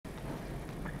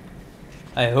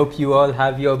I hope you all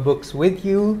have your books with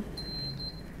you.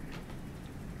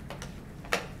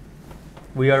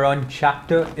 We are on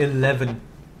chapter 11,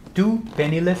 Two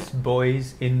Penniless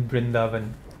Boys in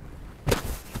Brindavan.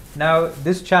 Now,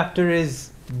 this chapter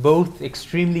is both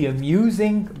extremely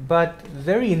amusing but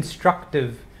very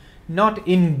instructive, not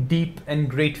in deep and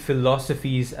great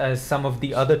philosophies as some of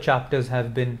the other chapters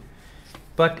have been,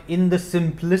 but in the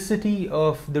simplicity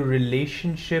of the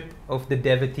relationship of the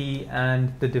devotee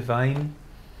and the divine,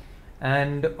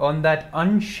 and on that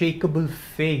unshakable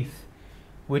faith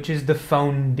which is the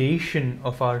foundation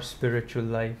of our spiritual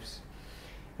lives.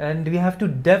 And we have to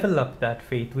develop that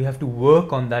faith, we have to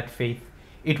work on that faith.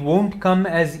 It won't come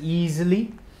as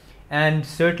easily, and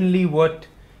certainly what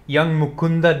young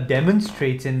Mukunda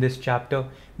demonstrates in this chapter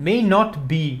may not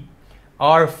be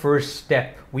our first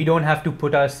step. We don't have to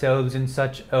put ourselves in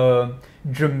such a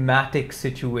dramatic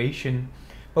situation,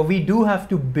 but we do have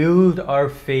to build our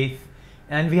faith,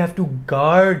 and we have to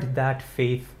guard that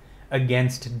faith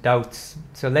against doubts.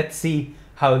 So let's see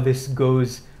how this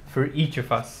goes for each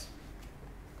of us.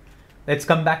 Let's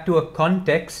come back to a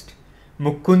context.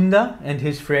 Mukunda and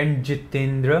his friend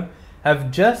Jitendra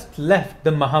have just left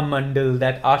the Mahamandal,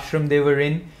 that ashram they were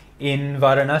in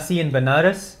Varanasi in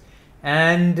Banaras,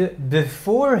 and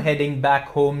before heading back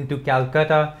home to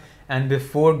Calcutta and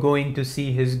before going to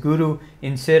see his guru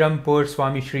in Serampur,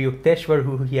 Swami Sri Yukteswar,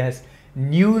 who he has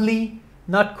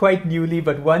not quite newly,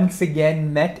 but once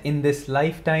again met in this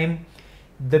lifetime,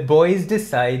 the boys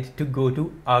decide to go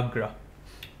to Agra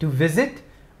to visit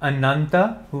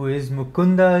Ananta, who is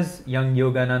Mukunda's, young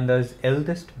Yogananda's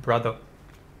eldest brother.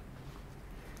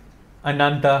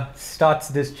 Ananta starts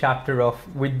this chapter off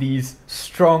with these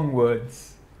strong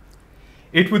words.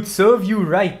 "It would serve you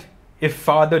right if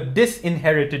father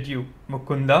disinherited you,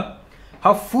 Mukunda.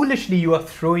 How foolishly you are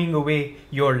throwing away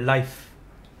your life."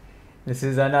 This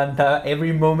is Ananta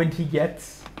every moment he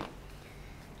gets.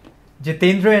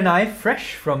 Jitendra and I,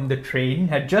 fresh from the train,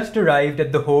 had just arrived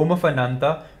at the home of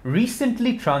Ananta,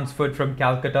 recently transferred from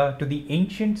Calcutta to the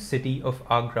ancient city of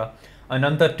Agra.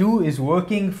 Ananta too is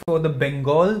working for the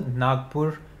Bengal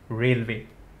Nagpur Railway.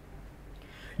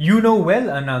 "You know well,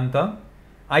 Ananta,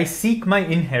 I seek my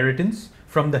inheritance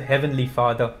from the Heavenly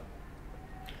Father.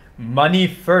 Money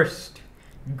first,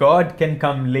 God can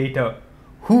come later.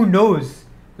 Who knows,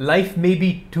 life may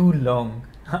be too long."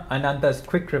 Ananta's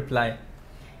quick reply.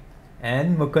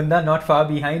 And Mukunda not far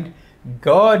behind,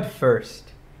 "God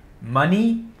first.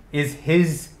 Money is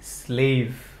his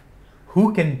slave.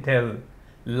 Who can tell?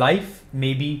 Life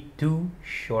may be too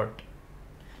short."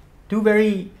 Two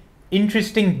very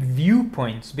interesting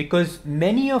viewpoints, because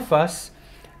many of us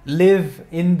live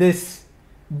in this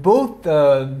both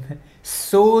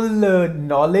soul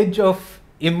knowledge of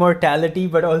immortality,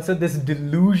 but also this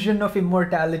delusion of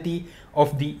immortality,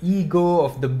 of the ego,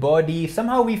 of the body.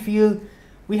 Somehow we feel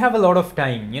we have a lot of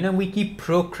time. We keep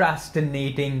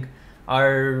procrastinating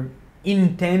our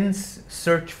intense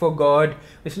search for God.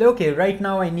 It's like, okay, right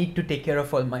now I need to take care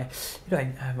of all my, I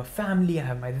have a family, I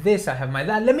have my this, I have my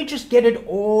that. Let me just get it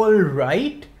all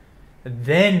right.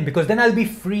 Because then I'll be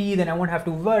free, then I won't have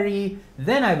to worry.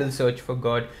 Then I will search for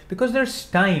God, because there's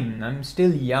time. I'm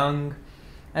still young.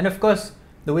 And of course,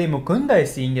 the way Mukunda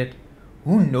is seeing it,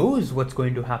 who knows what's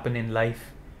going to happen in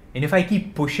life? And if I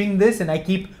keep pushing this and I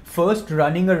keep first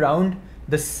running around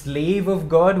the slave of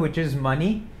God, which is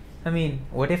money,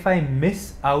 what if I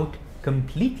miss out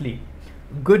completely?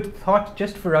 Good thought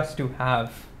just for us to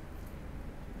have.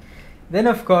 Then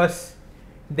of course,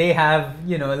 they have,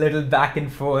 a little back and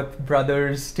forth,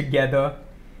 brothers together.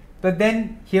 But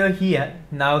then here he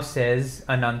now says,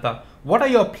 Ananta, "What are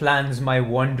your plans, my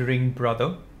wandering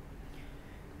brother?"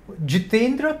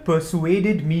 "Jitendra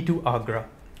persuaded me to Agra.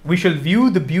 We shall view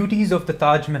the beauties of the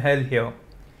Taj Mahal here.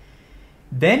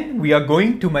 Then we are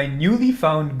going to my newly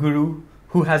found guru,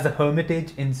 who has a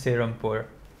hermitage in Serampur."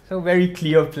 So very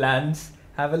clear plans.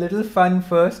 Have a little fun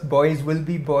first, boys will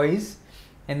be boys,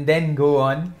 and then go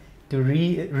on to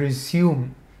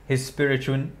resume his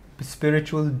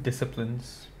spiritual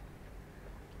disciplines.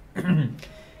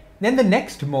 Then the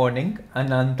next morning,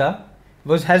 Ananta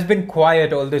has been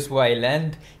quiet all this while,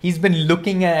 and he's been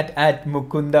looking at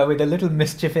Mukunda with a little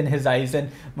mischief in his eyes, and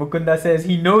Mukunda says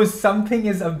he knows something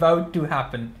is about to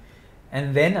happen.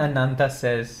 And then Ananta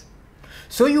says,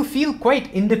 "So you feel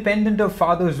quite independent of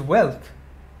father's wealth?"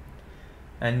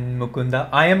 And Mukunda,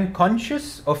 "I am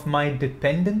conscious of my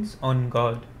dependence on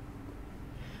God."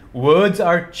 "Words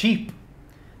are cheap.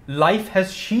 Life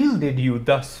has shielded you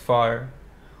thus far.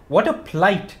 What a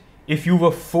plight if you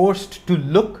were forced to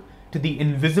look to the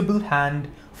invisible hand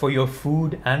for your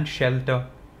food and shelter.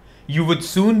 You would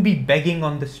soon be begging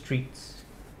on the streets.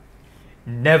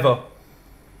 Never.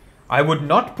 I would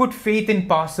not put faith in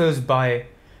passers-by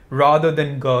rather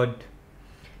than God.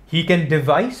 He can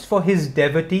devise for his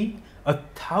devotee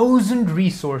 1,000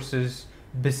 resources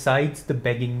besides the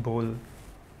begging bowl.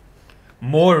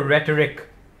 More rhetoric.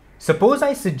 Suppose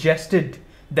I suggested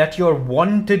that your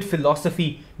wanted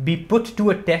philosophy be put to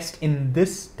a test in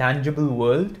this tangible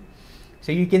world.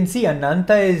 So you can see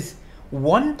Ananta is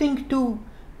wanting to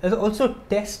also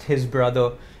test his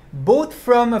brother, both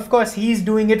from, of course, he's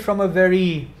doing it from a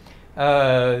very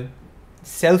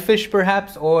selfish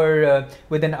perhaps, or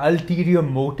with an ulterior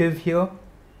motive here.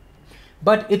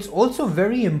 But it's also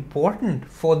very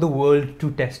important for the world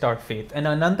to test our faith. And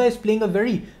Ananta is playing a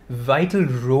very vital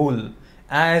role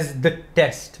as the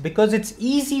test, because it's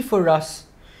easy for us,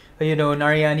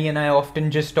 Narayani and I often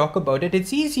just talk about it.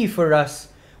 It's easy for us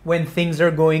when things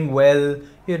are going well.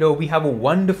 We have a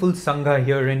wonderful Sangha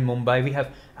here in Mumbai. We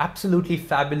have absolutely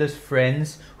fabulous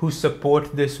friends who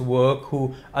support this work,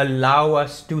 who allow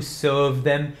us to serve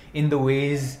them in the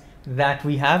ways that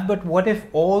we have. But what if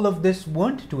all of this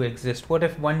weren't to exist? What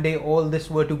if one day all this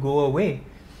were to go away?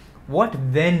 Where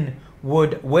then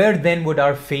would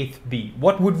our faith be?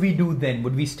 What would we do then?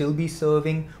 Would we still be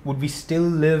serving? Would we still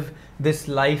live this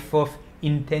life of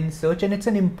intense search? And it's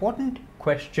an important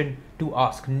question to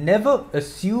ask. Never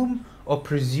assume or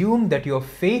presume that your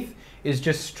faith is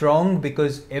just strong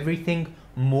because everything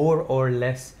more or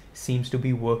less seems to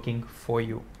be working for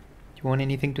you. Do you want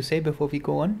anything to say before we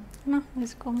go on? No,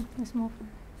 let's go. Let's move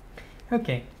on.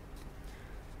 Okay.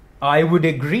 I would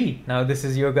agree. Now this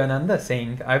is Yogananda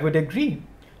saying, I would agree.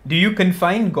 Do you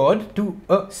confine God to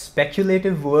a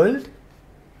speculative world?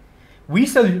 We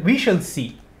shall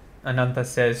see, Ananta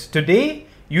says. Today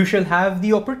you shall have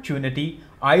the opportunity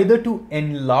either to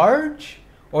enlarge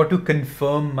or to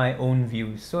confirm my own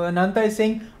views. So Ananta is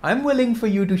saying, I'm willing for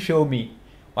you to show me.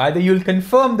 Either you'll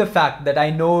confirm the fact that I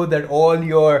know that all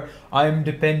your I'm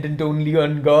dependent only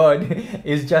on God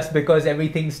is just because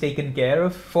everything's taken care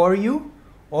of for you,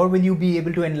 or will you be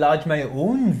able to enlarge my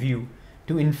own view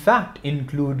to in fact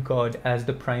include God as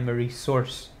the primary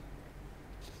source?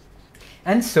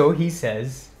 And so he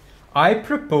says, I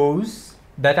propose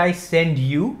that I send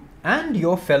you and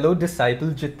your fellow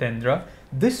disciple Jitendra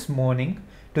this morning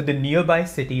to the nearby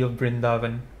city of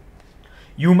Brindavan.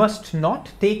 You must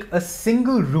not take a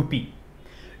single rupee.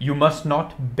 You must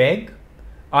not beg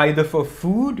either for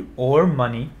food or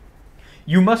money.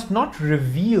 You must not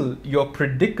reveal your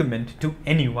predicament to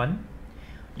anyone.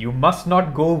 You must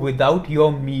not go without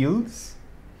your meals.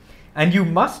 And you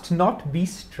must not be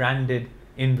stranded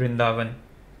in Vrindavan.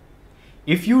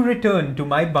 If you return to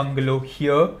my bungalow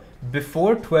here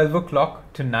before 12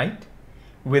 o'clock tonight,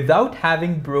 without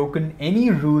having broken any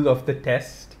rule of the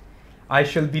test, I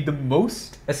shall be the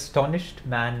most astonished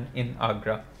man in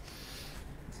Agra.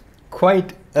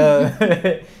 Quite,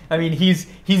 I mean, he's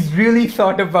really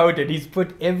thought about it. He's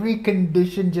put every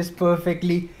condition just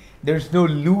perfectly. There's no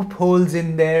loopholes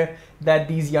in there that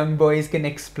these young boys can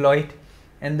exploit.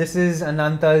 And this is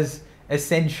Ananta's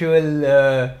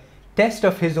essential test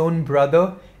of his own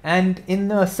brother, and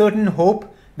in a certain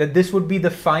hope that this would be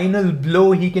the final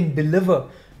blow he can deliver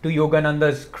to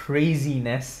Yogananda's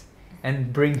craziness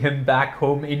and bring him back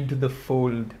home into the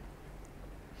fold.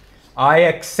 I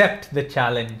accept the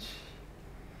challenge.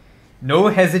 No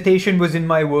hesitation was in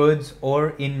my words or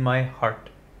in my heart.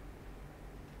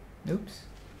 Oops.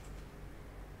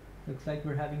 Looks like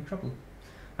we're having trouble.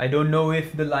 I don't know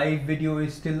if the live video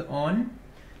is still on,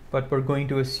 but we're going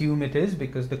to assume it is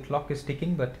because the clock is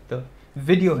ticking, but the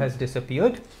video has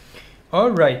disappeared.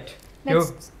 All right.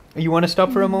 You want to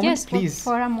stop for a moment, yes, please? Yes,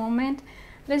 for a moment.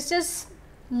 Let's just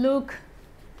look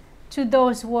to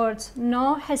those words.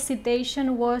 No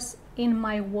hesitation was in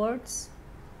my words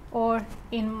or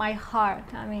in my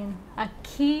heart. I mean, a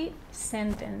key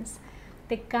sentence.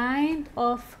 The kind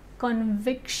of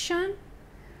conviction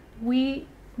we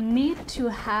need to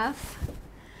have,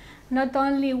 not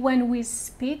only when we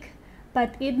speak,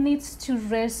 but it needs to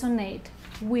resonate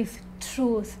with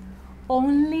truth.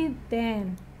 Only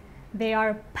then they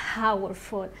are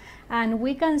powerful. And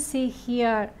we can see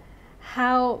here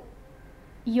how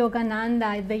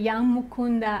Yogananda, the young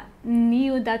Mukunda,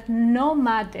 knew that no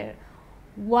matter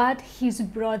what his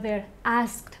brother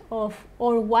asked of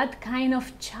or what kind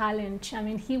of challenge, I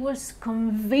mean, he was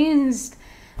convinced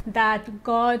that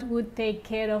God would take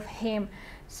care of him.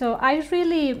 So I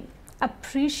really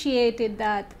appreciated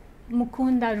that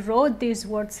Mukunda wrote these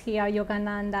words here,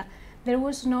 Yogananda. There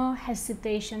was no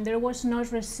hesitation, there was no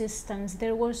resistance,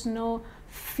 there was no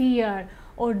fear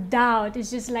or doubt.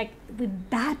 It's just like with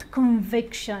that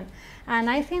conviction. And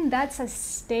I think that's a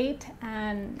state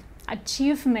and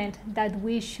achievement that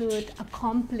we should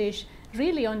accomplish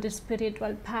really on the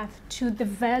spiritual path, to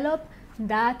develop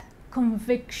that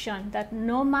conviction that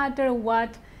no matter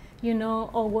what, you know,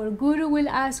 our guru will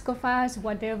ask of us,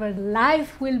 whatever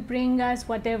life will bring us,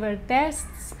 whatever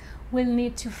tests we'll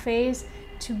need to face,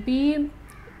 to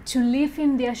live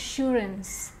in the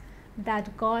assurance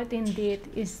that God indeed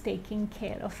is taking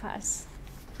care of us.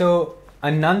 So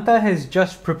Ananta has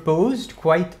just proposed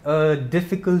quite a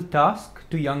difficult task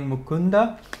to young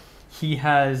Mukunda. He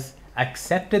has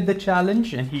accepted the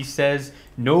challenge and he says,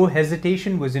 no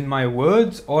hesitation was in my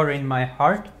words or in my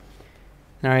heart.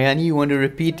 Narayani, you want to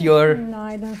repeat your... No,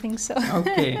 I don't think so.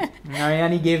 Okay.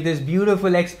 Narayani gave this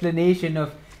beautiful explanation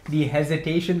of the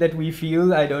hesitation that we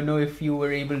feel. I don't know if you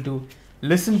were able to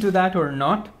listen to that or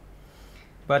not,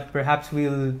 but perhaps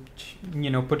we'll, you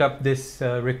know, put up this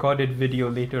recorded video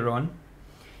later on.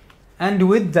 And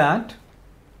with that,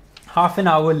 half an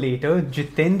hour later,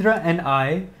 Jitendra and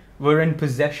I were in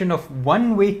possession of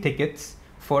one-way tickets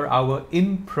for our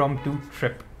impromptu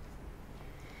trip.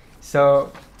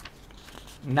 So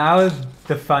now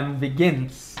the fun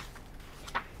begins.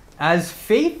 As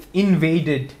faith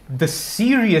invaded the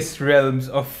serious realms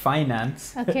of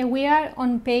finance. Okay, we are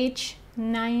on page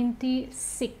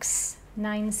 96,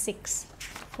 96,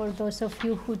 for those of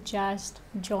you who just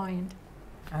joined.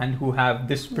 And who have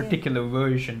this particular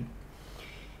version.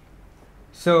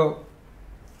 So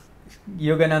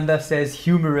Yogananda says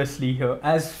humorously here,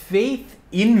 as faith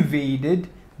invaded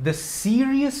the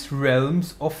serious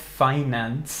realms of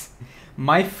finance,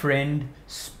 my friend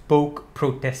spoke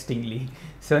protestingly.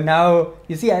 So now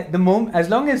you see, at the moment, as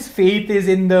long as faith is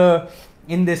in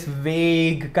this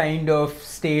vague kind of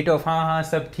state of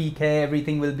sab theek hai,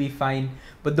 everything will be fine,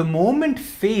 but the moment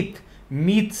faith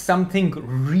meets something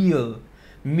real,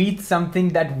 meets something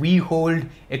that we hold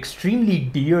extremely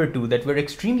dear to, that we're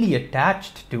extremely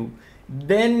attached to,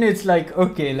 then it's like,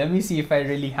 okay, let me see if I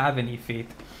really have any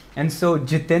faith. And so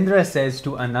Jitendra says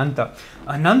to Ananta,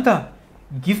 Ananta,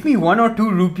 give me 1 or 2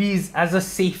 rupees as a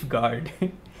safeguard.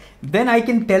 Then I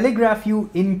can telegraph you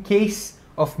in case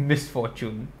of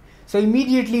misfortune. So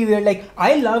immediately we're like,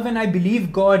 I love and I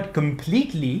believe God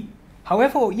completely.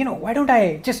 However, you know, why don't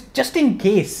I just in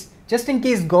case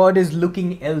God is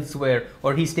looking elsewhere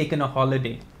or he's taken a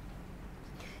holiday.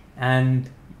 And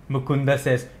Mukunda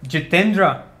says,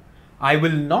 Jitendra, I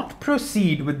will not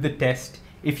proceed with the test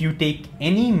if you take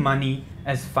any money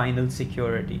as final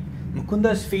security.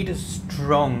 Mukunda's faith is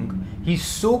strong. He's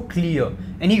so clear.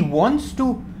 And he wants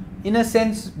to, in a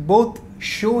sense, both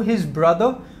show his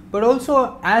brother, but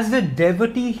also as a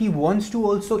devotee, he wants to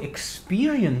also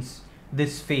experience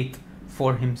this faith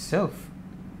for himself.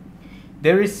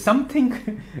 There is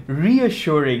something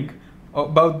reassuring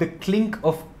about the clink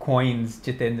of coins,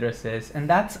 Jitendra says, and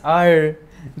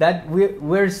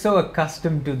we're so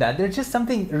accustomed to that. There's just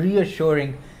something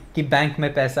reassuring कि bank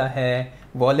में पैसा है,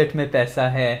 wallet में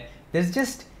पैसा है. There's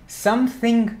just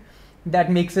something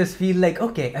that makes us feel like,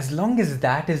 okay, as long as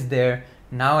that is there,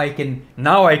 now I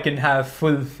can have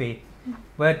full faith.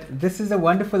 But this is a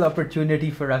wonderful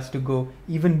opportunity for us to go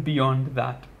even beyond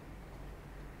that.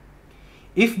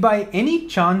 If by any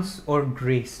chance or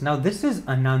grace, now this is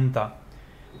Ananta,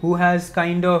 who has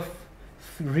kind of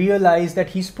realized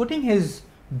that he's putting his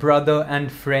brother and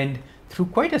friend through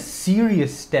quite a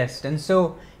serious test, and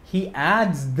so he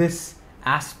adds this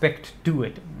aspect to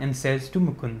it and says to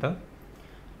Mukunda,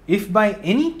 if by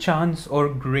any chance or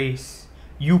grace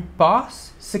you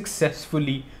pass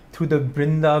successfully through the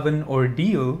Brindavan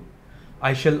ordeal,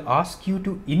 I shall ask you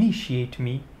to initiate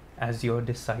me as your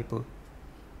disciple.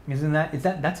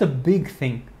 That's a big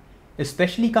thing,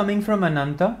 especially coming from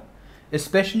Ananta,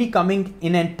 especially coming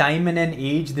in a time and an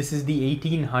age. This is the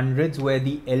 1800s where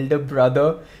the elder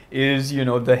brother is, you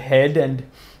know, the head and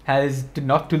has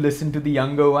not to listen to the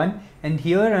younger one. And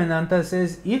here Ananta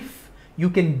says, if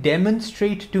you can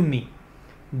demonstrate to me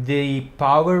the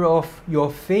power of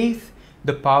your faith,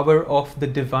 the power of the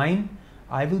divine,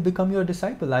 I will become your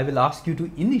disciple. I will ask you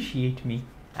to initiate me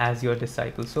as your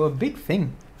disciple. So a big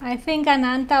thing. I think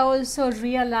Ananta also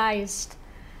realized,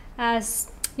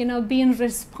 as you know, being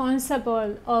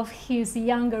responsible of his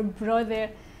younger brother,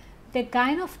 the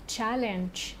kind of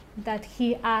challenge that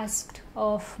he asked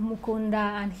of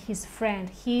Mukunda and his friend.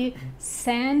 He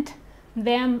sent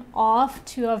them off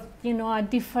to a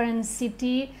different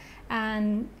city,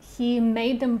 and he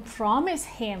made them promise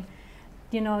him,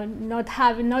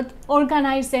 not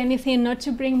organize anything, not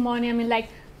to bring money.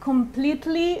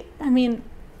 Completely,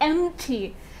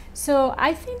 empty. So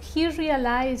I think he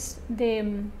realized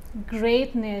the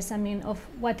greatness, of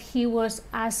what he was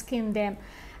asking them.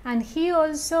 And he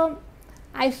also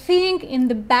I think in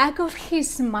the back of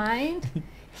his mind,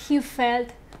 he felt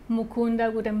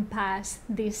Mukunda wouldn't pass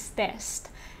this test.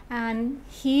 And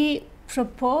he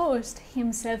proposed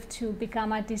himself to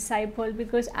become a disciple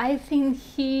because I think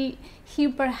he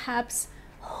perhaps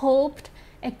hoped,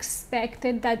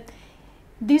 expected that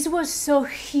this was so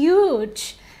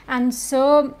huge and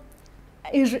so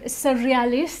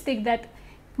surrealistic that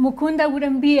Mukunda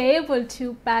wouldn't be able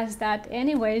to pass that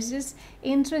anyway. It's just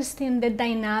interesting the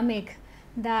dynamic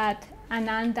that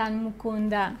Ananda and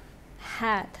Mukunda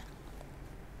had.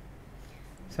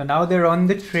 So now they're on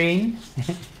the train,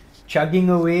 chugging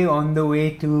away on the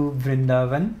way to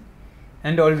Vrindavan,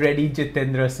 and already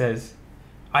Jitendra says,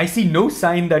 I see no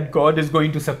sign that God is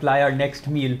going to supply our next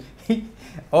meal.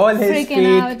 All his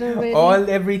faith,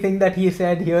 everything that he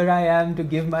said, here I am to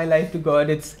give my life to God,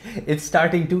 it's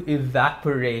starting to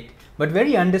evaporate. But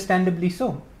very understandably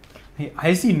so.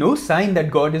 I see no sign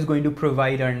that God is going to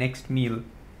provide our next meal.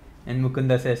 And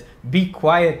Mukunda says, be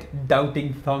quiet,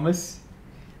 doubting Thomas.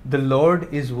 The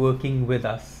Lord is working with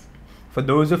us. For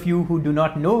those of you who do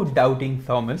not know doubting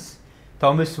Thomas,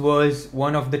 Thomas was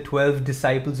one of the 12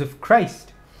 disciples of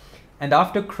Christ. And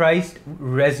after Christ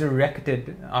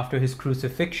resurrected after his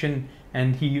crucifixion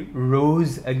and he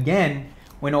rose again,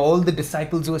 when all the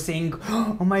disciples were saying,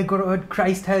 oh my God,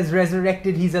 Christ has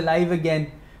resurrected, he's alive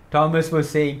again, Thomas was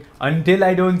saying, until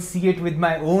I don't see it with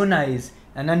my own eyes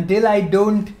and until I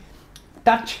don't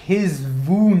touch his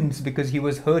wounds because he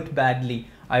was hurt badly,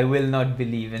 I will not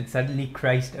believe. And suddenly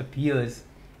Christ appears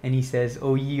and he says,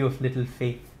 O ye of little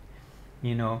faith,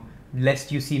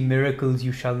 lest you see miracles,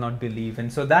 you shall not believe.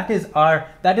 And so that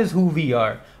is who we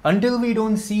are. Until we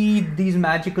don't see these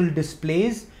magical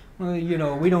displays, we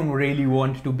don't really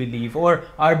want to believe, or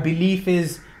our belief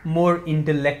is more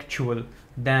intellectual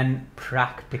than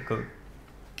practical.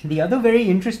 The other very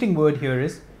interesting word here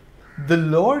is, the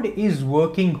Lord is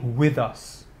working with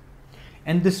us.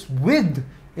 And this with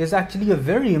is actually a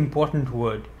very important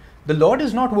word. The Lord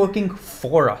is not working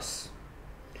for us.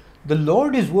 The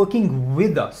Lord is working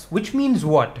with us, which means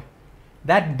what?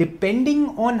 That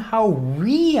depending on how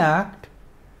we act,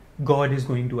 God is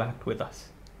going to act with us.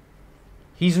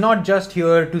 He's not just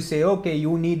here to say, okay,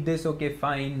 you need this, okay,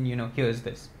 fine, here's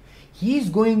this. He's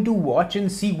going to watch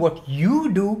and see what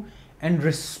you do and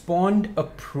respond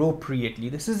appropriately.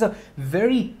 This is a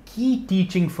very key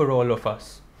teaching for all of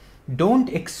us. Don't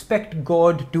expect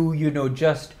God to,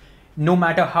 just no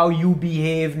matter how you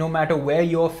behave, no matter where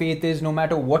your faith is, no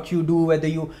matter what you do, whether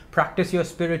you practice your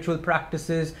spiritual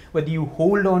practices, whether you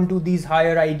hold on to these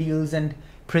higher ideals and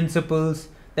principles,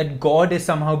 that God is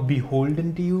somehow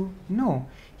beholden to you. No,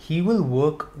 He will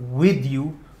work with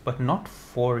you, but not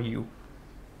for you.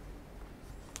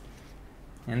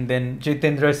 And then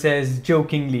Jitendra says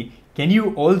jokingly, can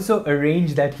you also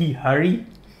arrange that he hurry?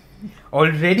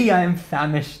 Already I am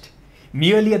famished,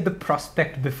 merely at the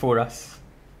prospect before us.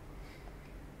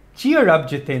 Cheer up,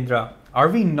 Jitendra. Are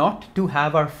we not to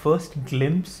have our first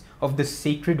glimpse of the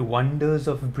sacred wonders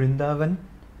of Brindavan?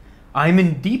 I am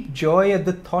in deep joy at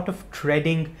the thought of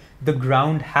treading the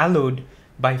ground hallowed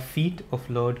by feet of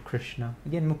Lord Krishna.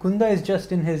 Again, Mukunda is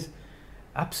just in his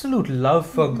absolute love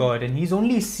for God, and he's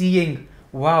only seeing,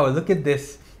 wow, look at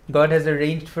this. God has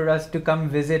arranged for us to come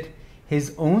visit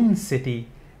his own city,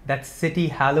 that city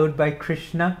hallowed by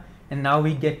Krishna, and now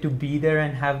we get to be there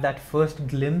and have that first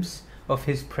glimpse of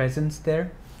his presence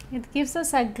there. It gives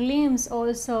us a glimpse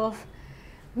also of,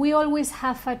 we always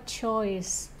have a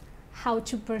choice how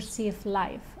to perceive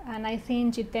life. And I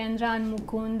think Jitendra and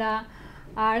Mukunda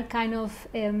are kind of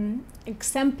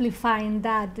exemplifying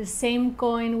that, the same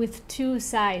coin with two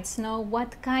sides.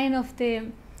 What kind of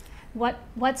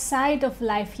what side of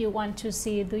life you want to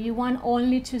see? Do you want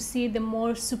only to see the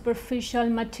more superficial,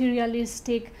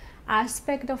 materialistic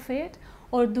aspect of it?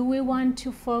 Or do we want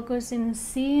to focus in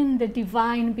seeing the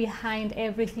divine behind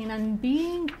everything and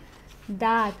being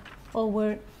that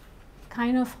our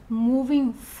kind of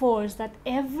moving force, that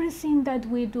everything that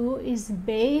we do is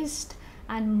based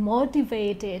and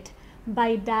motivated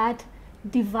by that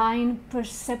divine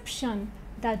perception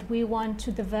that we want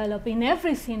to develop in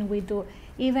everything we do,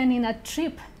 even in a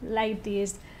trip like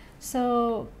this.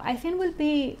 So I think it will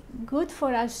be good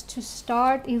for us to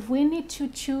start, if we need to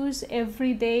choose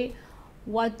every day,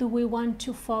 what do we want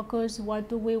to focus, what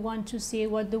do we want to see,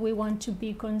 what do we want to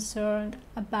be concerned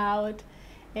about,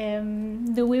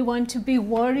 do we want to be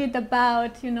worried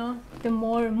about, the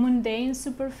more mundane,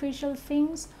 superficial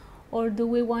things, or do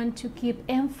we want to keep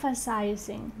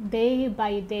emphasizing day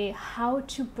by day how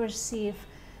to perceive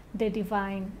the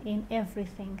divine in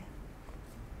everything?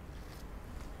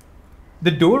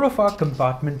 The door of our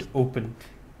compartment opened,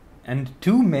 and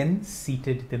two men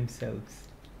seated themselves.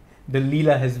 The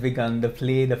Leela has begun, the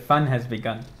play, the fun has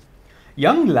begun.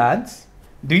 Young lads,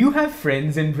 do you have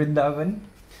friends in Vrindavan?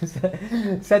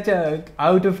 Such a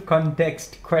out of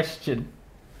context question.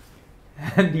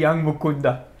 And young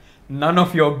Mukunda, none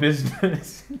of your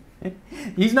business.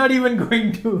 He's not even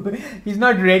going to, he's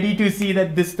not ready to see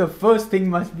that this, the first thing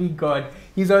must be God.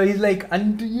 He's like,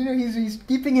 he's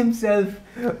keeping himself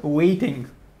waiting.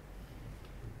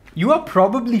 You are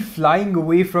probably flying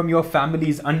away from your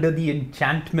families under the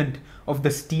enchantment of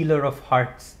the stealer of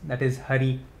hearts, that is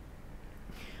Hari.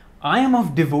 I am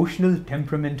of devotional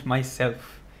temperament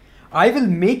myself. I will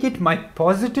make it my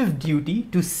positive duty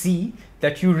to see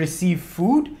that you receive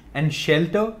food and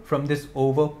shelter from this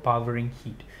overpowering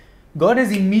heat. God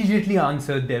has immediately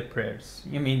answered their prayers.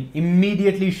 I mean,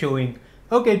 immediately showing,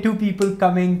 okay, two people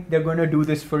coming, they're going to do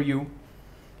this for you.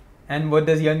 And what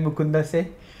does young Mukunda say?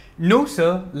 No,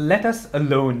 sir, let us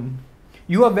alone.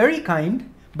 You are very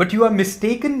kind, but you are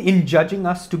mistaken in judging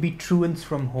us to be truants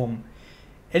from home.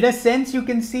 In a sense, you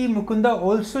can see Mukunda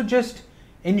also just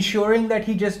ensuring that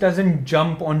he just doesn't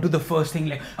jump onto the first thing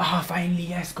like, finally,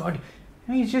 yes, God.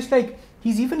 No, he's just like,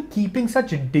 he's even keeping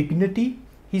such dignity.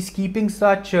 He's keeping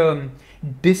such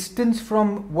distance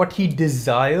from what he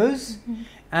desires,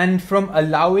 and from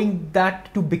allowing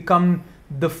that to become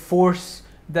the force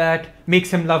that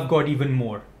makes him love God even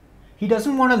more. He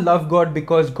doesn't want to love God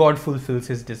because God fulfills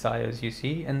his desires, you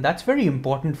see, and that's very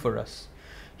important for us.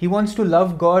 He wants to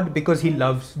love God because he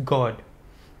loves God.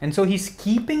 And so he's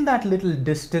keeping that little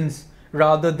distance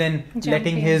rather than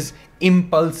letting his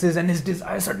impulses and his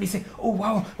desires suddenly say, oh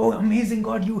wow, oh amazing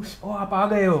God, you, oh aap aa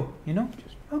gaye ho. You know,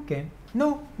 just, okay,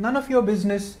 no, none of your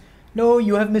business. No,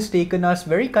 you have mistaken us,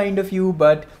 very kind of you,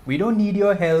 but we don't need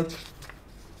your help.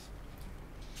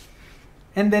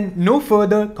 And then no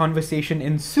further conversation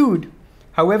ensued.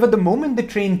 However, the moment the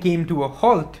train came to a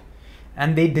halt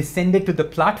and they descended to the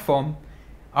platform,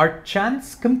 our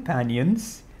chance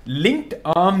companions linked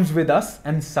arms with us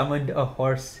and summoned a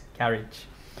horse carriage.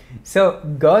 So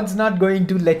God's not going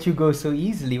to let you go so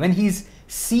easily. When he's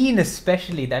seen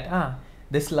especially that,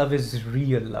 this love is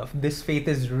real love, this faith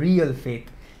is real faith,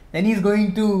 then he's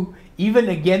going to, even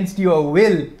against your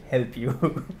will, help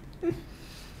you.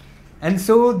 And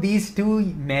so these two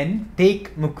men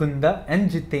take Mukunda and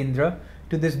Jitendra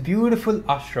to this beautiful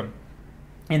ashram.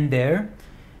 And there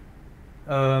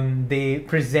they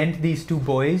present these two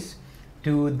boys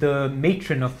to the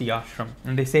matron of the ashram.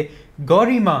 And they say,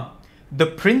 Gaurima, the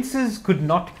princes could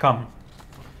not come.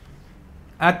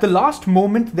 At the last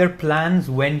moment, their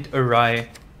plans went awry.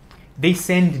 They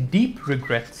send deep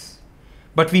regrets.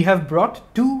 But we have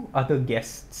brought two other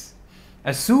guests.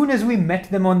 As soon as we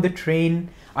met them on the train,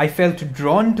 I felt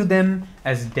drawn to them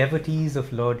as devotees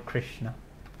of Lord Krishna.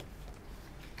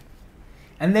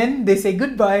 And then they say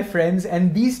goodbye, friends,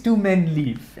 and these two men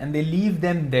leave, and they leave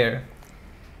them there.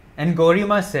 And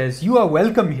Gaurima says, you are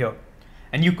welcome here,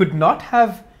 and you could not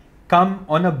have come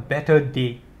on a better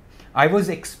day. I was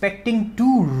expecting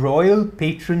two royal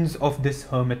patrons of this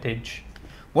hermitage.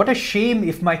 What a shame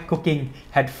if my cooking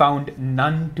had found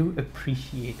none to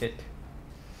appreciate it.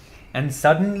 And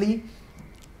suddenly,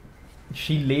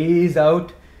 she lays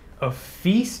out a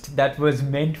feast that was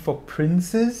meant for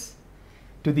princes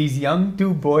to these young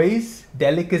two boys,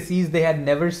 delicacies they had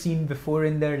never seen before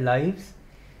in their lives.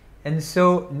 And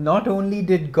so not only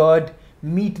did God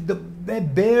meet the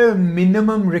bare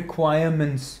minimum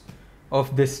requirements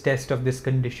of this test, of this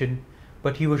condition,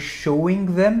 but he was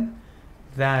showing them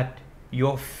that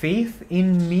your faith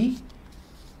in me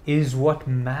is what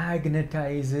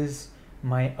magnetizes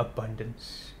my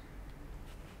abundance.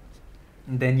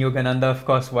 And then Yogananda, of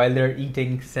course, while they're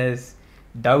eating, says,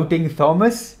 doubting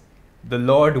Thomas, the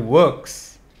Lord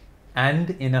works,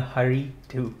 and in a hurry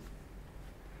too.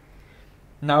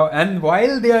 Now, and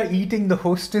while they are eating, the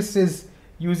hostess is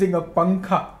using a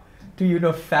pankha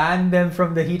to, fan them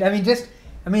from the heat.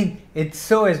 It's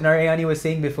so, as Narayani was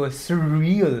saying before,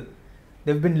 surreal.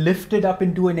 They've been lifted up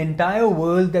into an entire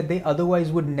world that they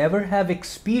otherwise would never have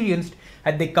experienced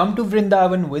had they come to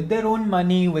Vrindavan with their own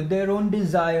money, with their own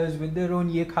desires, with their own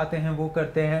ye khate hain, wo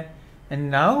karte hain. And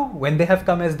now, when they have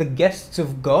come as the guests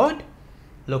of God,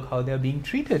 look how they're being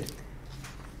treated.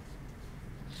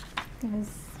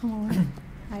 Yes,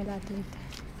 highlighted.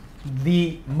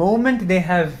 The moment they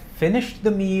have finished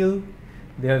the meal,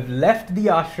 they have left the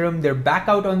ashram, they're back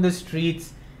out on the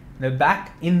streets, they're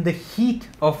back in the heat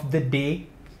of the day,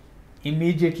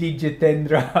 immediately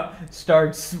Jitendra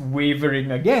starts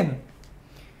wavering again.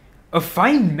 A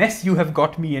fine mess you have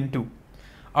got me into.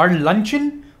 Our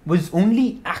luncheon was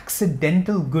only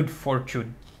accidental good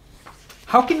fortune.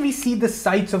 How can we see the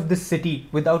sights of this city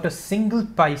without a single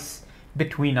paise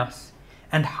between us?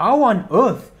 And how on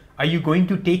earth are you going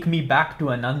to take me back to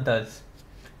Ananta's?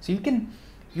 So you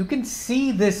can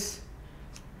see this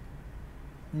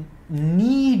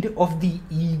need of the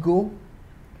ego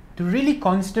to really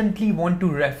constantly want to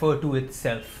refer to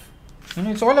itself.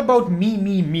 It's all about me,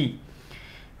 me, me.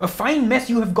 A fine mess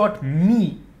you have got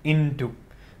me into.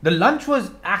 The lunch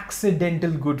was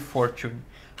accidental good fortune.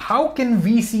 How can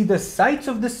we see the sights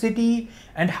of the city,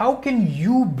 and how can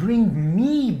you bring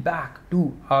me back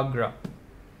to Agra?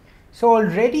 So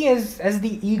already as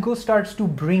the ego starts to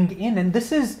bring in, and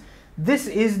this is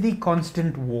the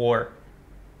constant war.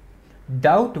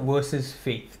 Doubt versus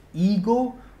faith.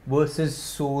 Ego versus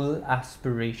soul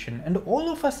aspiration. And all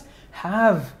of us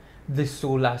have this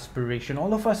soul aspiration.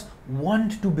 All of us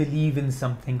want to believe in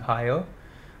something higher.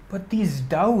 But these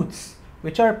doubts,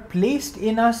 which are placed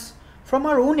in us from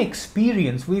our own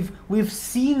experience, we've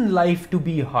seen life to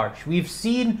be harsh. We've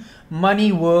seen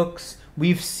money works.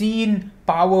 We've seen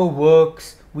power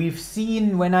works. We've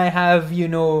seen when I have,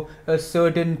 a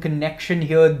certain connection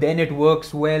here, then it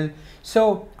works well.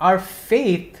 So our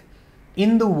faith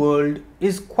in the world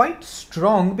is quite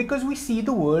strong because we see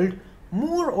the world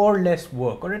more or less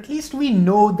work, or at least we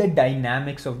know the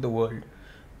dynamics of the world.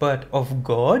 But of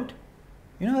God,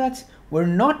 we're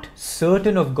not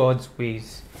certain of God's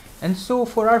ways. And so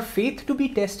for our faith to be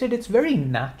tested, it's very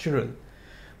natural.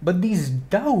 But these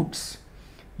doubts,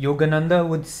 Yogananda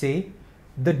would say,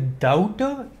 the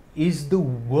doubter is the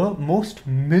most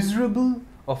miserable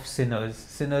of sinners.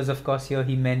 Sinners, of course, here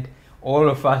he meant all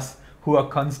of us who are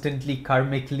constantly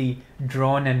karmically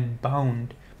drawn and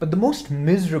bound. But the most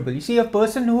miserable, you see, a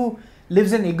person who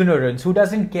lives in ignorance, who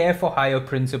doesn't care for higher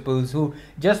principles, who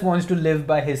just wants to live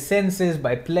by his senses,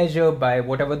 by pleasure, by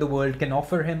whatever the world can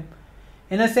offer him.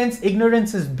 In a sense,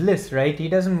 ignorance is bliss, right? He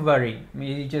doesn't worry.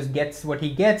 He just gets what he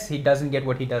gets. He doesn't get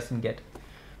what he doesn't get.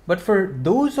 But for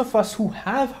those of us who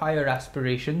have higher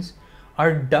aspirations,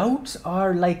 our doubts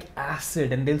are like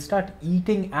acid, and they'll start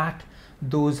eating at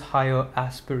those higher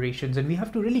aspirations, and we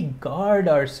have to really guard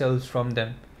ourselves from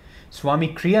them.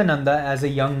 Swami Kriyananda, as a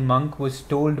young monk, was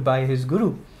told by his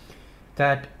guru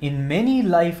that in many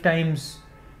lifetimes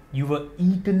you were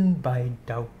eaten by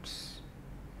doubts.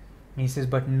 He says,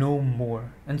 but no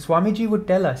more. And Swamiji would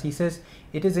tell us, he says,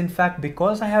 it is in fact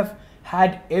because I have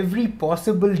had every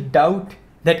possible doubt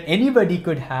that anybody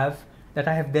could have, that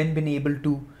I have then been able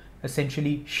to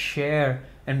essentially share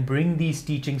and bring these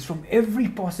teachings from every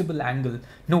possible angle.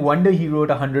 No wonder he wrote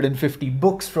 150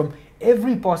 books from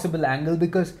every possible angle,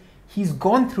 because he's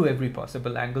gone through every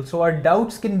possible angle. So our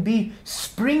doubts can be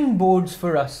springboards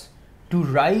for us to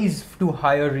rise to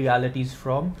higher realities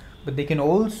from, but they can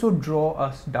also draw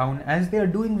us down, as they are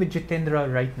doing with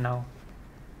Jitendra right now.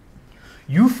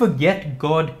 You forget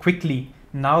God quickly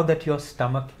now that your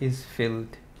stomach is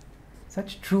filled.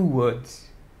 Such true words.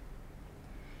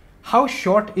 How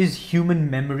short is human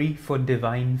memory for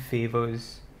divine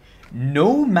favors?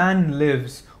 No man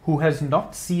lives who has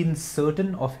not seen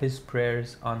certain of his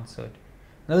prayers answered.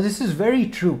 Now this is very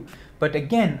true, but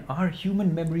again, our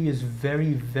human memory is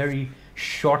very, very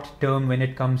short term when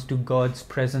it comes to God's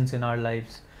presence in our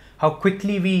lives. How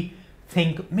quickly we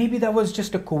think, maybe that was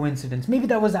just a coincidence, maybe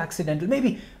that was accidental,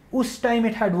 maybe us time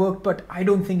it had worked, but I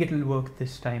don't think it will work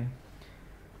this time.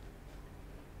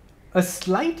 A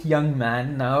slight young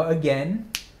man, now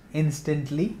again,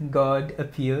 instantly God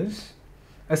appears.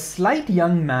 A slight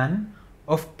young man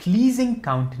of pleasing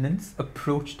countenance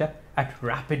approached us at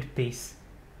rapid pace.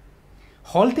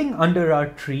 Halting under our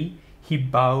tree, he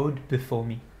bowed before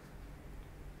me.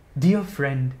 Dear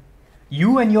friend,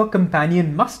 you and your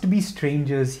companion must be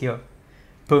strangers here.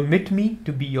 Permit me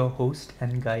to be your host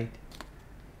and guide.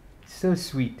 So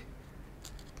sweet.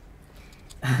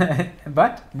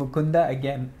 But Mukunda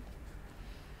again.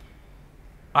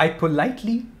 I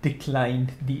politely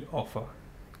declined the offer.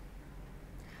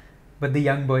 But the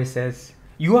young boy says,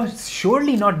 you are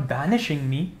surely not banishing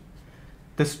me.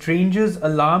 The stranger's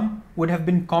alarm would have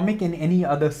been comic in any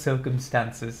other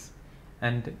circumstances.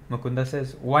 And Mukunda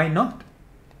says, why not?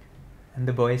 And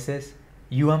the boy says,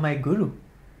 you are my guru.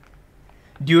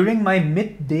 During my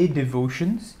midday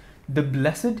devotions, the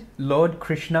blessed Lord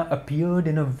Krishna appeared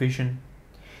in a vision.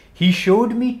 He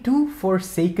showed me two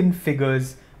forsaken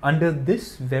figures under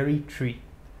this very tree.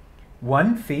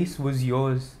 One face was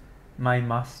yours, my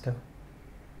master.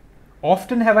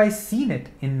 Often have I seen it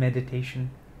in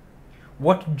meditation.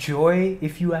 What joy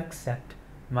if you accept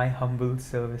my humble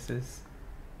services.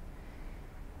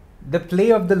 The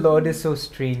play of the Lord is so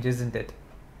strange, isn't it?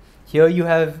 Here you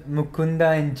have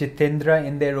Mukunda and Jitendra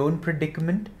in their own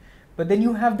predicament, but then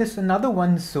you have this another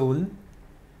one soul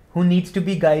who needs to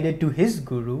be guided to his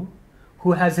guru,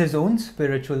 who has his own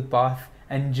spiritual path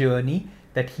and journey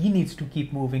that he needs to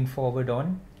keep moving forward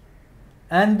on.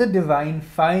 And the divine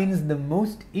finds the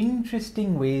most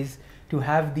interesting ways to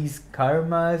have these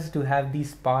karmas, to have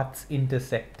these paths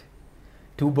intersect.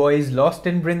 Two boys lost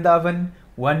in Vrindavan,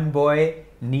 one boy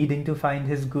needing to find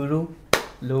his guru.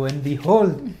 Lo and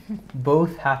behold,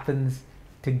 both happens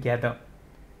together.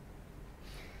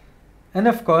 And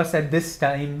of course, at this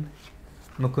time,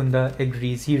 Mukunda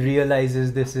agrees. He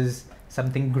realizes this is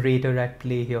something greater at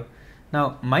play here.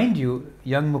 Now, mind you,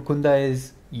 young Mukunda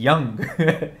is young.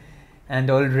 And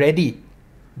already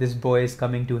this boy is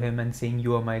coming to him and saying,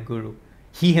 "You are my guru."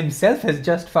 He himself has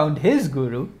just found his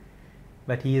guru,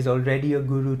 but he is already a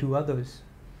guru to others.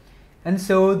 And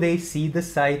so they see the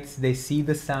sights, they see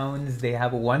the sounds, they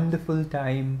have a wonderful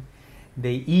time,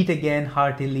 they eat again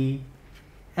heartily.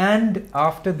 And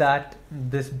after that,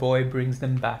 this boy brings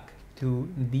them back to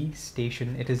the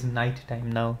station. It is night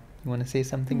time now. You want to say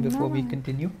something before we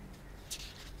continue?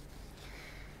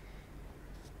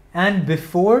 And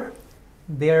before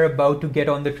they are about to get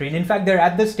on the train, in fact, they're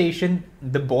at the station.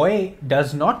 The boy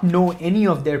does not know any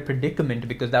of their predicament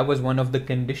because that was one of the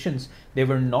conditions. They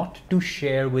were not to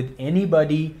share with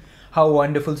anybody how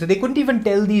wonderful. So they couldn't even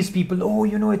tell these people, "Oh,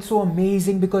 you know, it's so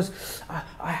amazing because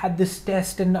I had this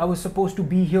test and I was supposed to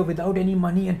be here without any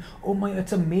money, and oh my,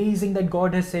 it's amazing that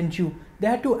God has sent you." They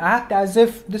had to act as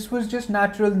if this was just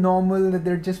natural, normal, that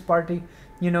they're just partying.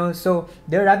 So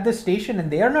they're at the station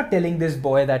and they are not telling this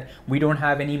boy that we don't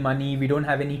have any money, we don't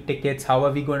have any tickets, how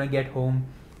are we going to get home?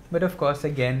 But of course,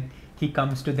 again, he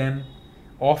comes to them,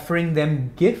 offering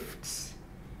them gifts,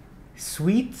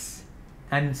 sweets,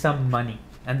 and some money,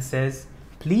 and says,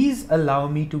 "Please allow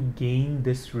me to gain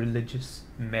this religious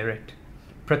merit."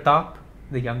 Pratap,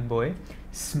 the young boy,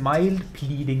 smiled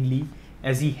pleadingly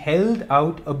as he held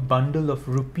out a bundle of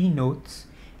rupee notes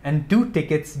and 2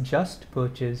 tickets just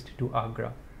purchased to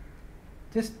Agra.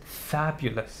 Just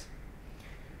fabulous.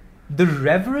 The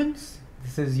reverence,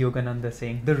 this is Yogananda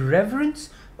saying, the reverence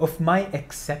of my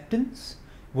acceptance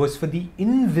was for the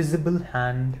invisible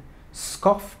hand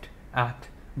scoffed at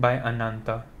by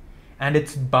Ananta, and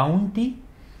its bounty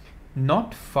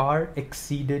not far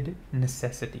exceeded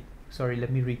necessity. Sorry,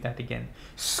 let me read that again.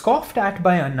 Scoffed at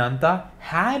by Ananta,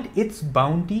 had its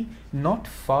bounty not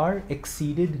far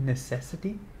exceeded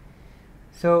necessity?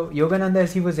 So Yogananda,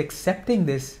 as he was accepting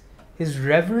this, his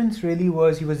reverence really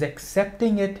was, he was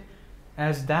accepting it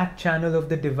as that channel of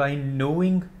the divine,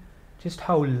 knowing just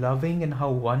how loving and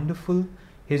how wonderful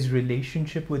his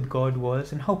relationship with God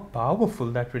was and how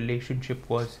powerful that relationship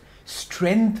was,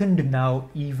 strengthened now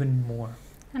even more.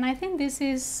 And I think this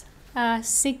is a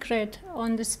secret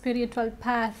on the spiritual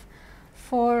path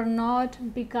for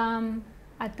not become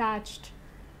attached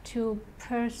to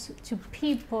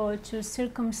people, to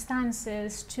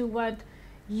circumstances, to what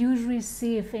you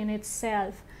receive in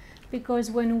itself. Because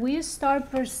when we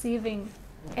start perceiving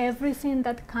everything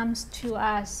that comes to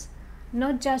us,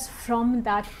 not just from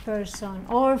that person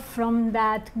or from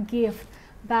that gift,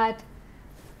 but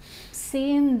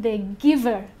seeing the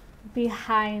giver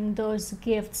behind those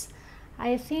gifts,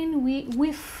 I think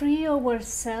we free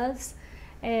ourselves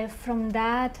from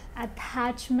that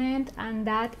attachment and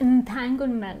that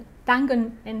entanglement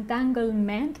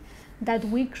that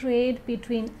we create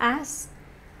between us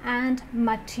and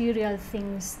material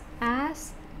things,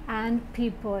 us and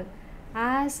people,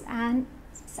 us and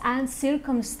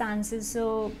circumstances.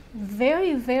 So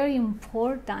very, very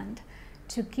important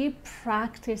to keep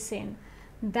practicing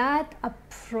that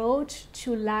approach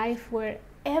to life where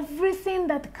everything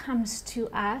that comes to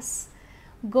us,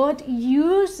 God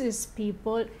uses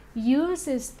people,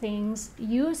 uses things,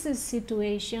 uses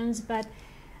situations, but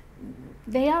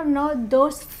they are not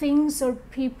those things or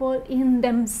people in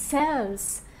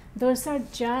themselves. Those are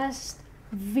just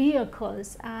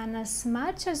vehicles. And as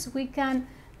much as we can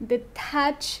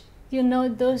detach,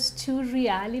 those two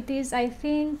realities, I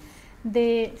think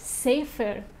the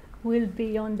safer will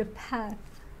be on the path.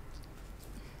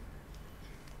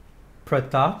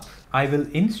 Pratap, I will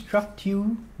instruct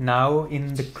you now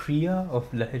in the Kriya of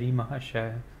Lahari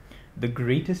Mahashaya, the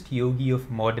greatest yogi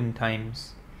of modern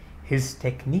times. His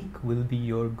technique will be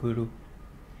your guru.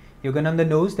 Yogananda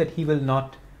knows that he will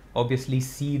not obviously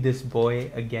see this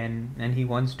boy again, and he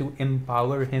wants to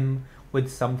empower him with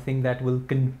something that will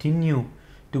continue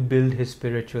to build his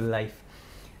spiritual life.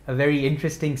 A very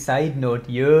interesting side note,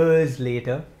 years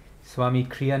later, Swami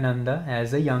Kriyananda,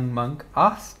 as a young monk,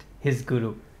 asked his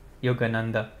guru,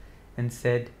 Yogananda, and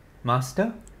said,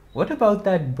 "Master, what about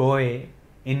that boy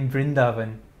in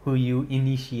Vrindavan who you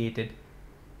initiated?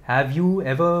 Have you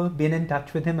ever been in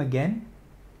touch with him again?"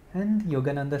 And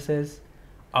Yogananda says,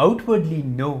 outwardly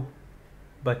no,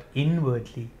 but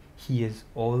inwardly he is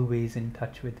always in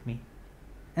touch with me.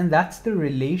 And that's the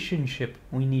relationship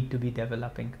we need to be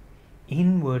developing.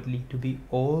 Inwardly, to be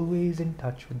always in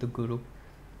touch with the Guru.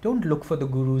 Don't look for the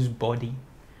Guru's body.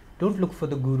 Don't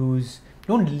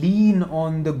lean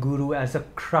on the Guru as a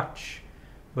crutch,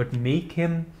 but make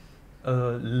him a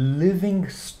living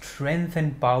strength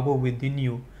and power within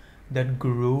you that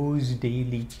grows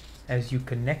daily as you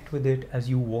connect with it, as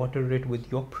you water it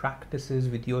with your practices,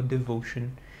 with your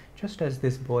devotion, just as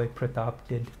this boy Pratap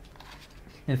did.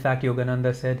 In fact,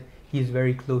 Yogananda said he is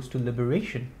very close to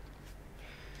liberation.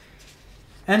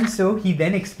 And so he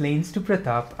then explains to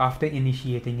Pratap, after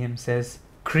initiating him, says,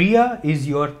 Kriya is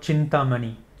your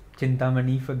Chintamani.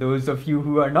 Chintamani, for those of you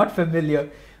who are not familiar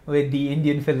with the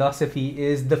Indian philosophy,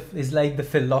 is like the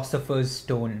philosopher's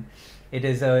stone. It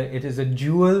is a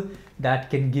jewel that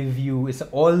can give you, it's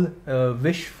all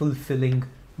wish-fulfilling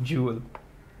jewel.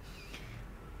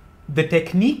 The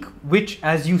technique, which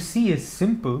as you see is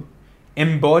simple,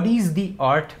 embodies the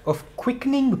art of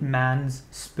quickening man's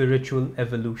spiritual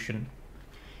evolution.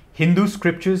 Hindu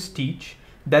scriptures teach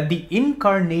that the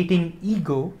incarnating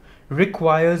ego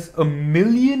requires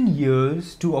 1,000,000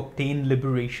 years to obtain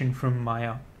liberation from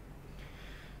Maya.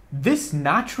 This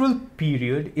natural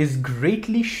period is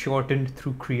greatly shortened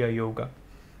through Kriya Yoga.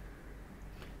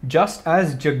 Just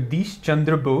as Jagdish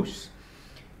Chandra Bose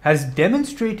has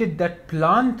demonstrated that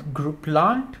plant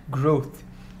growth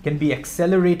can be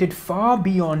accelerated far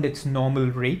beyond its normal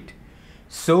rate,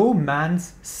 so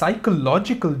man's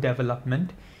psychological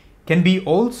development can be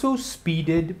also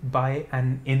speeded by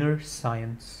an inner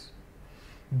science.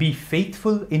 Be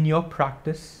faithful in your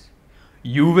practice.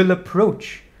 You will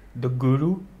approach the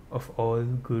Guru of all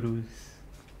Gurus.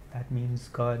 That means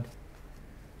God.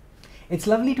 It's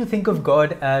lovely to think of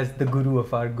God as the Guru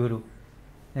of our Guru,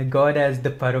 and God as the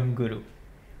Param Guru.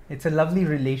 It's a lovely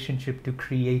relationship to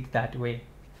create that way.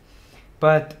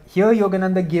 But here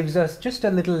Yogananda gives us just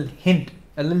a little hint,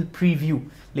 a little preview.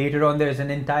 Later on there's an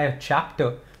entire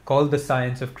chapter called the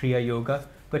Science of Kriya Yoga.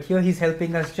 But here he's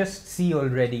helping us just see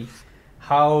already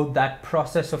how that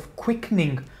process of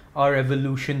quickening our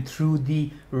evolution through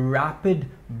the rapid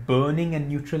burning and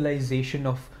neutralization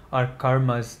of our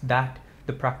karmas that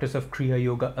the practice of Kriya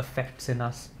Yoga affects in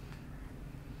us.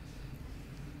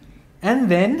 And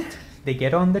then they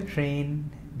get on the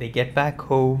train, they get back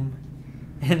home,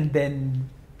 and then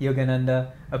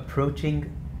Yogananda,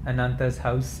 approaching Ananta's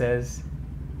house, says,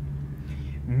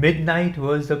 midnight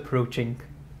was approaching.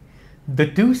 The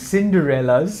two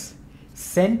Cinderellas,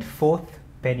 sent forth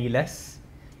penniless,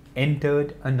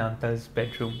 entered Ananta's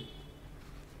bedroom.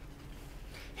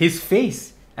 His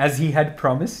face, as he had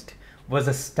promised, was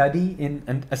a study in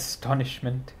an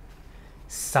astonishment.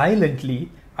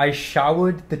 Silently, I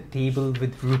showered the table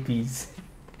with rupees.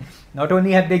 Not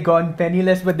only had they gone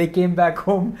penniless, but they came back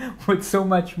home with so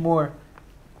much more.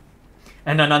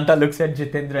 And Ananta looks at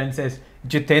Jitendra and says,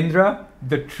 Jitendra,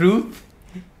 the truth,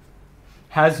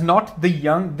 has not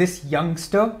this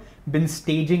youngster been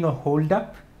staging a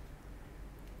hold-up?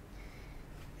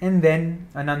 And then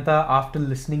Ananta, after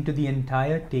listening to the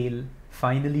entire tale,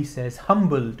 finally says,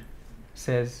 humbled,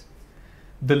 says,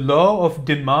 the law of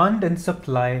demand and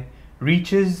supply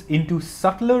reaches into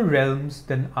subtler realms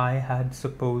than I had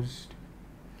supposed.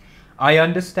 I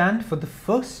understand for the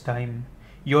first time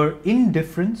your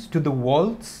indifference to the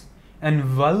waltz and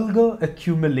vulgar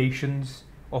accumulations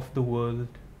of the world.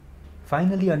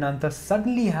 Finally, Ananta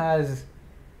suddenly has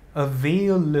a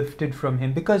veil lifted from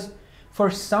him, because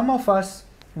for some of us,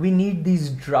 we need these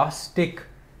drastic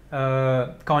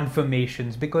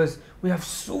confirmations, because we have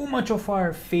so much of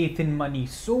our faith in money,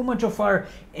 so much of our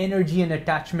energy and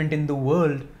attachment in the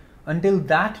world. Until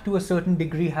that to a certain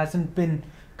degree hasn't been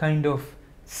kind of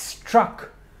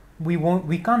struck,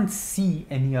 we can't see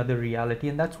any other reality.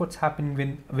 And that's what's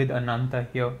happening with Ananta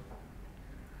here.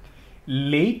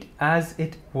 Late as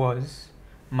it was,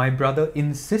 my brother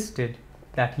insisted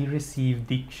that he receive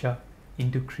Diksha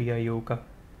into Kriya Yoga.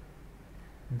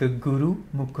 The Guru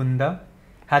Mukunda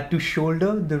had to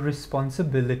shoulder the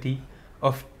responsibility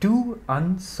of 2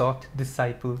 unsought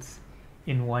disciples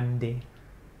in one day.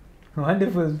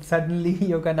 Wonderful. Suddenly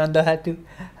Yogananda had to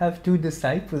have 2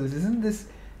 disciples. Isn't this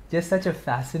just such a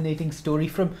fascinating story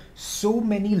from so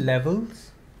many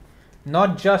levels?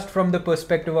 Not just from the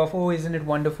perspective of, oh, isn't it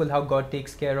wonderful how God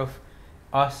takes care of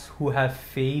us who have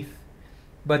faith,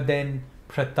 but then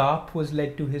Pratap was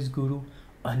led to his Guru.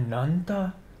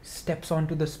 Ananta steps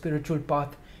onto the spiritual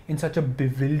path in such a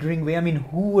bewildering way. I mean,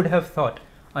 who would have thought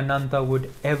Ananta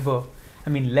would ever,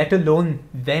 let alone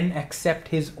then accept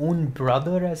his own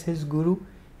brother as his Guru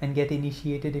and get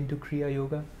initiated into Kriya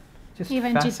Yoga. Just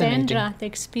Even fascinating. Jitendra, the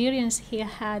experience he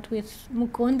had with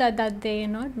Mukunda that day,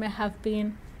 may have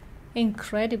been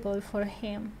incredible for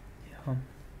him. Yeah.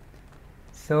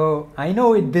 So I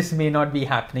know this may not be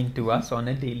happening to us on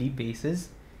a daily basis,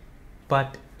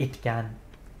 but it can.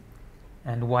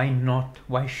 And why not?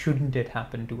 Why shouldn't it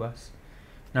happen to us?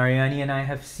 Narayani and I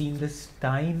have seen this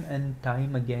time and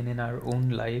time again in our own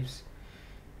lives,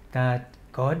 that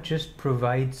God just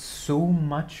provides so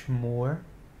much more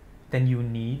than you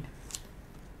need,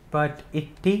 but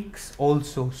it takes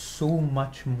also so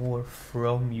much more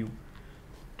from you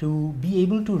to be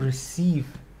able to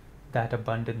receive that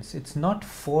abundance. It's not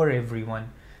for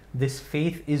everyone. This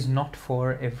faith is not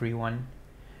for everyone.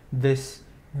 This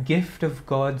gift of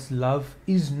God's love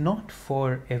is not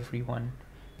for everyone,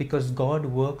 because God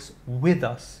works with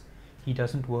us. He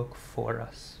doesn't work for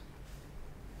us.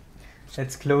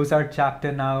 Let's close our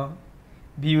chapter now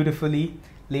beautifully.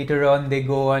 Later on, they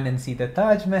go on and see the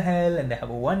Taj Mahal and they have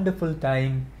a wonderful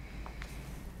time.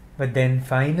 But then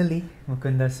finally,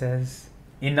 Mukunda says,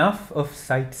 enough of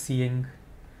sightseeing.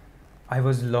 I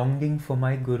was longing for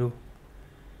my Guru.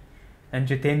 And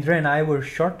Jitendra and I were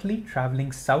shortly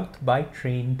traveling south by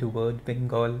train toward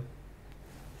Bengal.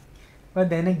 But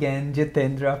then again,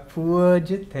 Jitendra, poor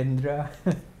Jitendra,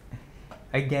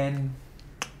 again,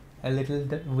 a little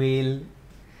wail.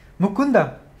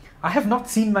 Mukunda, I have not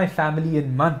seen my family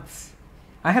in months.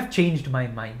 I have changed my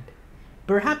mind.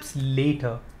 Perhaps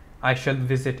later I shall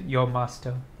visit your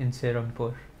master in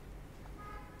Serampur.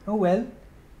 Oh well,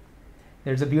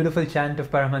 there's a beautiful chant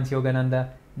of Paramahansa Yogananda.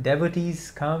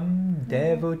 Devotees come,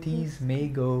 devotees may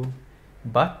go,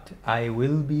 but I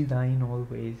will be thine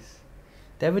always.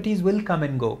 Devotees will come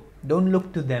and go. Don't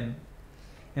look to them.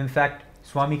 In fact,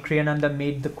 Swami Kriyananda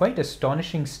made the quite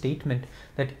astonishing statement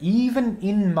that even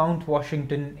in Mount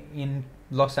Washington in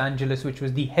Los Angeles, which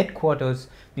was the headquarters,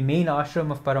 the main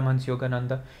ashram of Paramahansa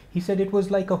Yogananda, he said it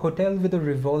was like a hotel with a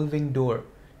revolving door.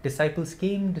 Disciples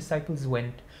came, disciples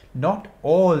went. Not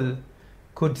all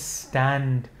could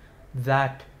stand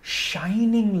that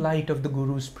shining light of the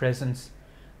Guru's presence.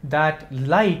 That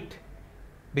light,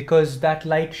 because that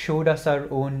light showed us our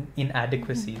own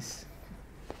inadequacies.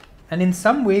 And in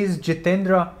some ways,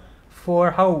 Jitendra,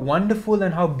 for how wonderful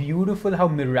and how beautiful, how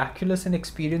miraculous an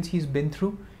experience he's been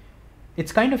through,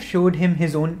 it's kind of showed him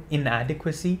his own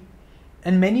inadequacy.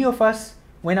 And many of us,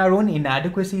 when our own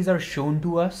inadequacies are shown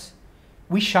to us,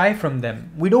 we shy from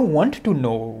them. We don't want to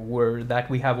know that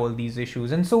we have all these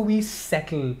issues. And so we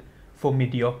settle for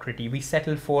mediocrity. We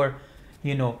settle for,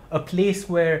 a place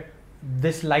where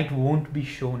this light won't be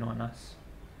shown on us.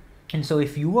 And so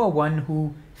if you are one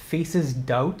who faces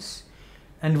doubts,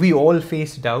 and we all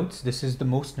face doubts, this is the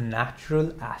most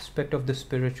natural aspect of the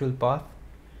spiritual path,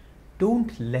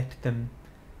 don't let them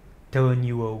turn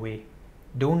you away.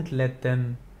 Don't let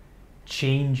them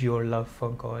change your love for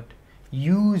God.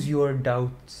 Use your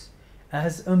doubts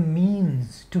as a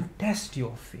means to test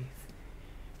your faith,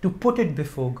 to put it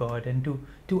before God and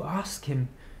to ask Him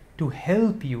to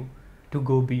help you to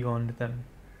go beyond them.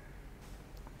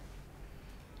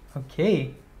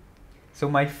 Okay, so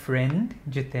my friend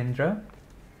Jitendra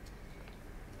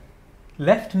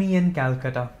left me in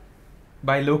Calcutta.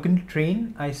 By local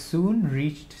train, I soon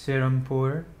reached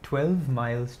Serampur, 12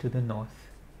 miles to the north.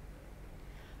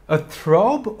 A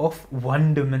throb of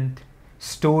wonderment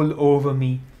stole over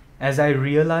me as I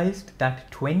realized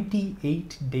that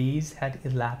 28 days had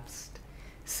elapsed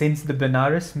since the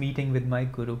Benares meeting with my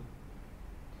Guru.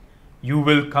 You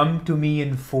will come to me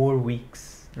in 4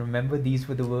 weeks. Remember, these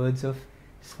were the words of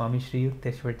Swami Shri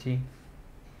Yukteswarji.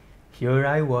 Here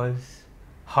I was,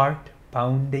 heart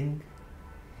pounding,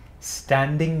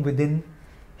 standing within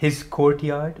his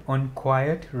courtyard on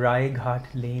quiet Rai Ghat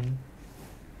lane.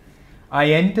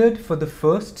 I entered for the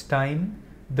first time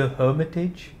the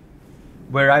hermitage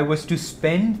where I was to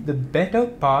spend the better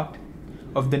part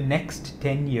of the next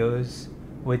 10 years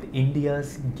with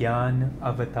India's Gyan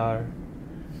Avatar,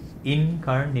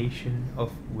 incarnation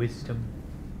of wisdom.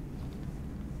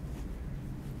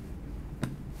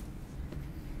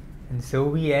 And so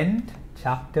we end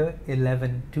chapter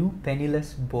 11, Two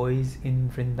Penniless Boys in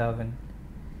Vrindavan.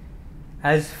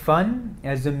 As fun,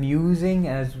 as amusing,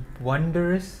 as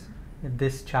wondrous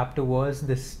this chapter was,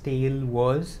 this tale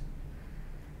was,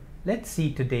 let's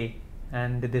see today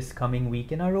and this coming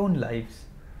week in our own lives.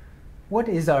 What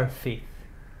is our faith?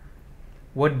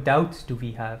 What doubts do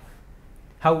we have?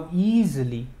 How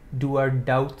easily do our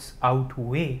doubts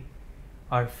outweigh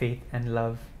our faith and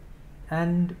love?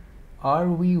 And are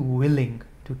we willing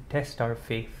to test our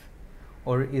faith?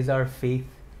 Or is our faith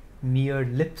mere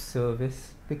lip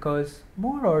service, because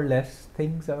more or less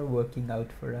things are working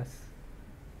out for us.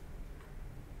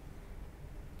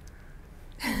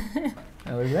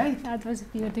 All right. That was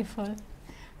beautiful.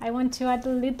 I want to add a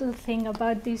little thing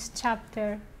about this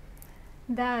chapter,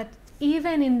 that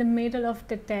even in the middle of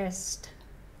the test,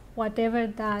 whatever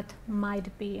that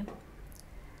might be,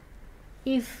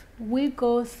 if we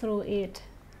go through it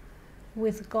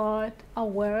with God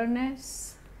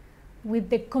awareness, with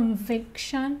the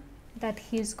conviction that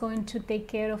He's going to take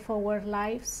care of our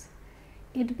lives,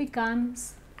 it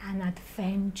becomes an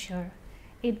adventure.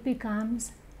 It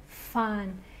becomes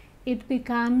fun. It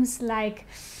becomes like,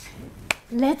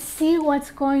 let's see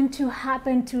what's going to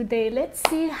happen today. Let's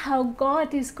see how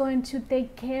God is going to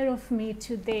take care of me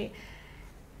today.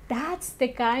 That's the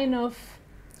kind of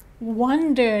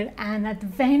wonder and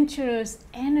adventurous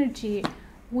energy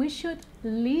we should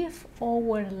live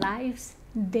our lives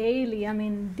daily. I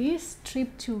mean, this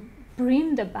trip to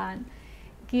Brindaban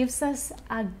gives us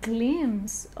a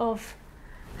glimpse of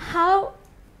how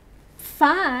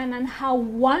fun and how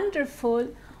wonderful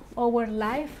our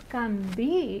life can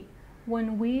be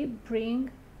when we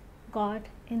bring God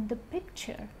in the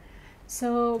picture.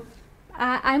 So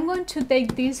I'm going to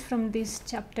take this from this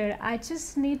chapter. I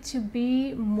just need to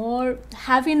be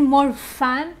having more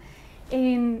fun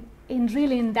in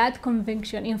really in that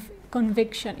conviction.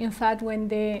 In fact, when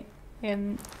the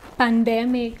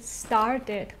pandemic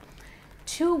started,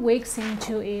 2 weeks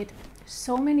into it,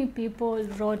 so many people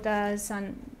wrote us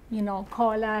and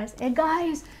call us, hey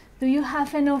guys, do you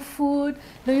have enough food?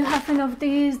 Do you have enough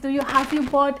this? Have you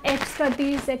bought extra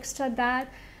this, extra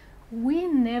that? We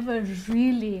never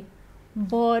really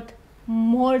bought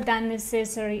more than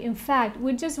necessary. In fact,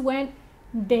 we just went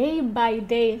day by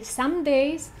day. Some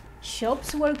days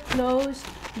shops were closed,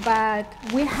 but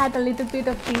we had a little bit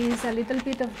of this, a little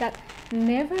bit of that.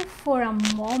 Never for a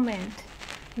moment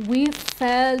we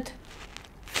felt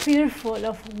fearful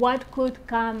of what could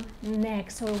come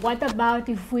next, or what about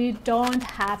if we don't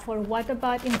have, or what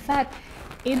about, in fact,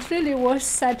 it really was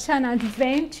such an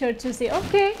adventure to say,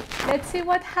 okay, let's see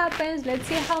what happens, let's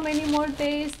see how many more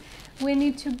days we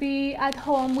need to be at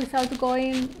home without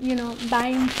going,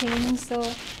 buying things. So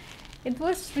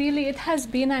it has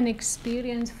been an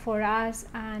experience for us,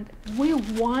 and we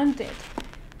wanted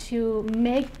to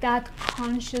make that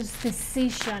conscious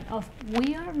decision of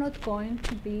we are not going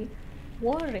to be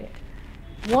worried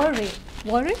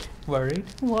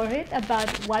about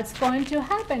what's going to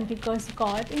happen, because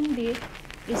God indeed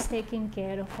is taking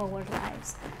care of our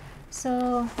lives.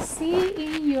 So see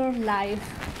in your life,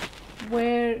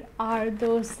 where are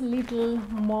those little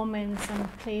moments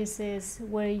and places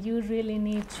where you really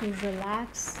need to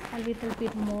relax a little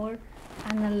bit more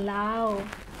and allow,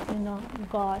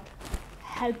 God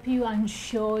help you and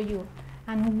show you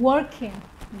and working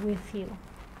with you.